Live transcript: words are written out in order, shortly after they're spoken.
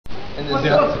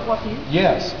What is?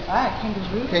 Yes.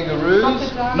 Kangaroo. Kangaroos.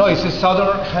 Crocodile. No, it's the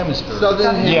southern hemisphere.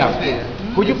 Southern hemisphere.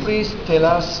 Could you please tell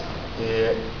us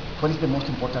what is the most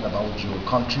important about your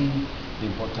country, the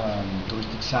important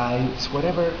touristic sites,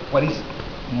 whatever, what is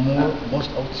most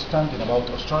outstanding about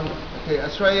Australia? Okay,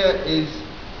 Australia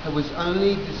was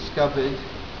only discovered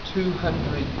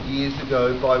 200 years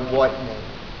ago by white men,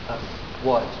 us,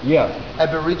 white. Yeah.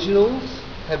 Aboriginals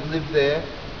have lived there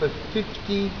for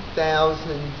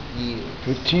 50,000 years.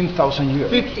 15,000 years.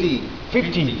 50.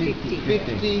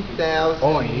 50,000.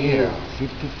 Oh years. yeah,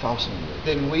 50,000 years.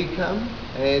 Then we come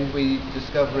and we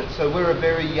discover it. So we're a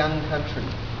very young country.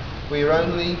 We are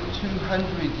only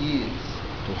 200 years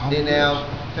 200 in our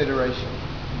federation.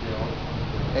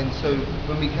 And so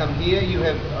when we come here, you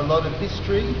have a lot of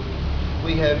history.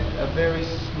 We have a very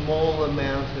small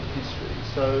amount of history.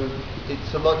 So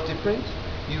it's a lot different.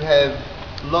 You have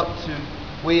a lot to...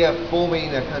 We are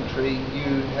forming a country.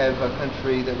 You have a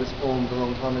country that was formed a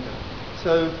long time ago.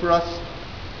 So for us,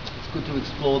 it's good to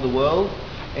explore the world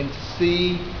and to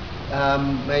see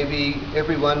maybe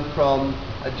everyone from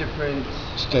a different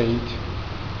state,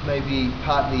 maybe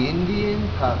partly Indian,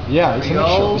 partly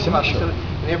Creole, it's a mixture.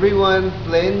 And everyone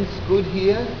blends good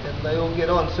here, and they all get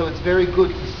on. So it's very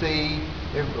good to see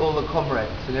all the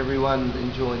comrades and everyone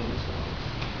enjoying themselves.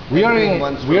 We are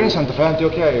in Santa Fe,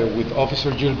 Antioquia, with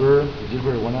Officer Gilbert.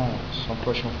 Gilbert, some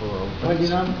question for our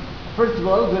friends? Well, first of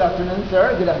all, good afternoon,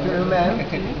 sir. Good afternoon, ma'am.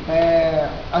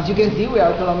 As you can see, we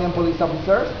are Colombian police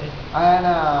officers. I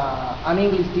am an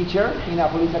English teacher in a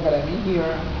police academy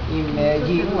here in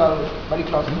Medellin, well, very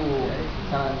close to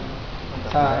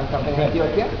Santa Fe,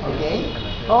 Antioquia. Okay.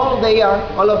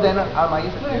 All of them are my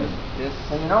students. Yes.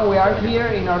 And we are here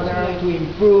in order to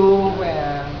improve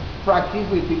and practice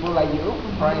with people like you,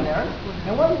 foreigners.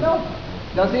 And well, no,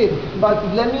 that's it. But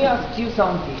let me ask you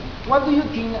something. What do you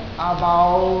think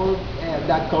about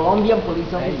that Colombian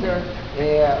police officer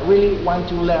really want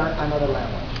to learn another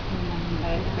language?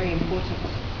 That's very important.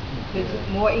 There's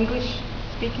more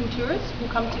English-speaking tourists who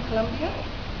come to Colombia.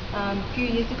 A few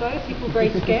years ago, people were very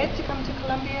scared to come to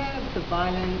Colombia with the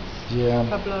violence,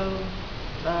 Pablo,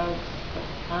 drugs.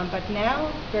 But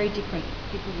now, very different.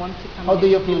 People want to come. How do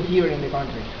you feel here in the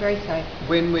country? Very safe.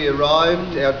 When we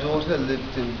arrived, our daughter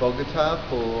lived in Bogota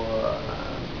for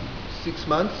 6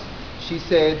 months. She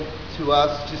said to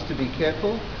us just to be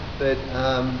careful that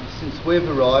since we've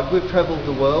arrived, we've travelled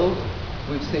the world,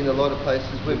 we've seen a lot of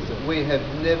places, we have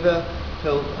never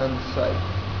felt unsafe.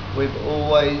 We've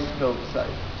always felt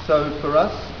safe. So for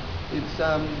us, it's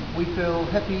we feel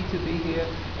happy to be here,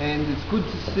 and it's good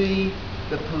to see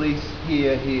the police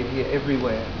here,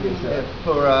 everywhere.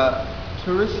 For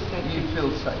tourists, you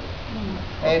feel safe.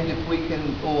 And if we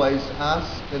can always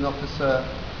ask an officer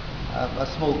a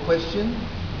small question,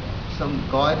 some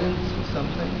guidance or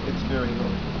something, it's very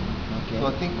helpful. Okay. So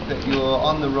I think that you're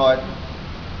on the right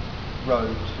road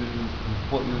to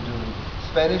what you're doing.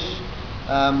 Spanish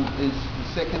is the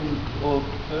second or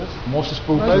first most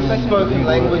spoken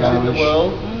language in the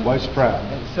world. Widespread.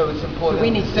 And so it's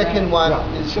important. The second one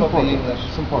is probably English.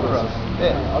 It's important. For us.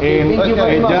 Yeah. In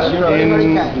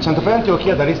Santa Fe,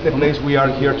 Antioquia, that is the place we are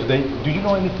here today. Do you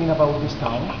know anything about this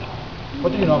town?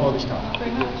 What do you know about this town?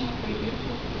 Very much.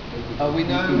 We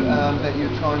know that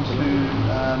you're trying to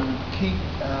keep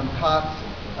part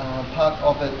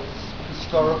of its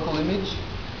historical image,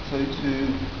 so to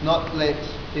not let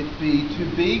it be too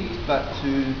big, but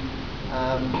to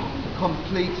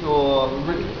complete or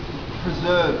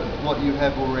preserve what you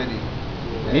have already.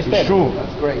 It's true.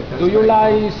 That's great. Do you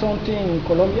like something in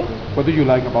Colombia? What do you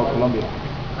like about Colombia?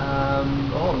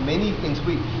 Many things.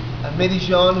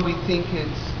 Medellin, we think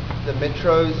the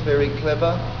metro is very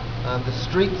clever. The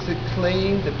streets are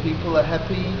clean, the people are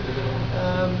happy,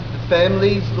 the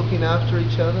families looking after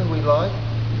each other, we like,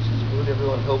 which is good,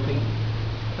 everyone helping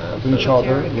Each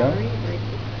other, yeah.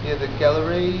 Yeah, the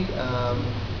gallery,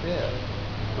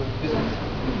 we've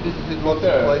visited lots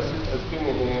of places. Excuse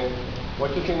me,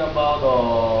 what do you think about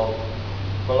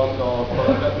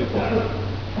Colombian people?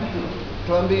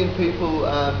 Colombian people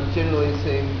generally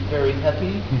seem very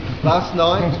happy. Last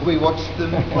night we watched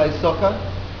them play soccer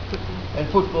and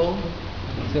football.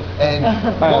 And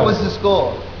what was the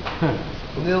score?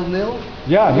 0-0?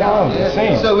 Yeah,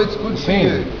 same. So it's good for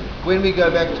you. When we go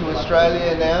back to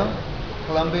Australia now,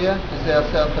 Colombia is our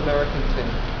South American team.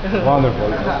 Wonderful.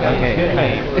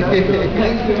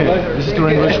 This is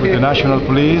English with the National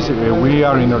Police. We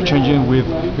are interchanging with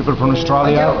people from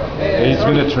Australia. It's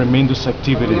been a tremendous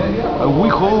activity.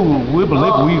 We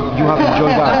believe you have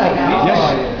enjoyed that. Yes,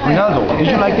 Rinaldo, did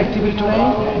you like the activity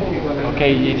today?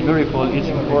 Okay, it's beautiful, it's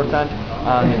important,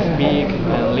 and speak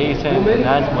and listen and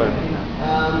answer.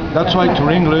 That's why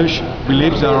Tourenglish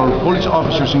believes that our police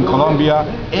officers in Colombia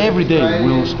every day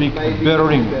will speak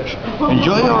better English.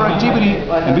 Enjoy our activity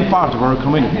and be part of our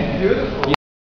community.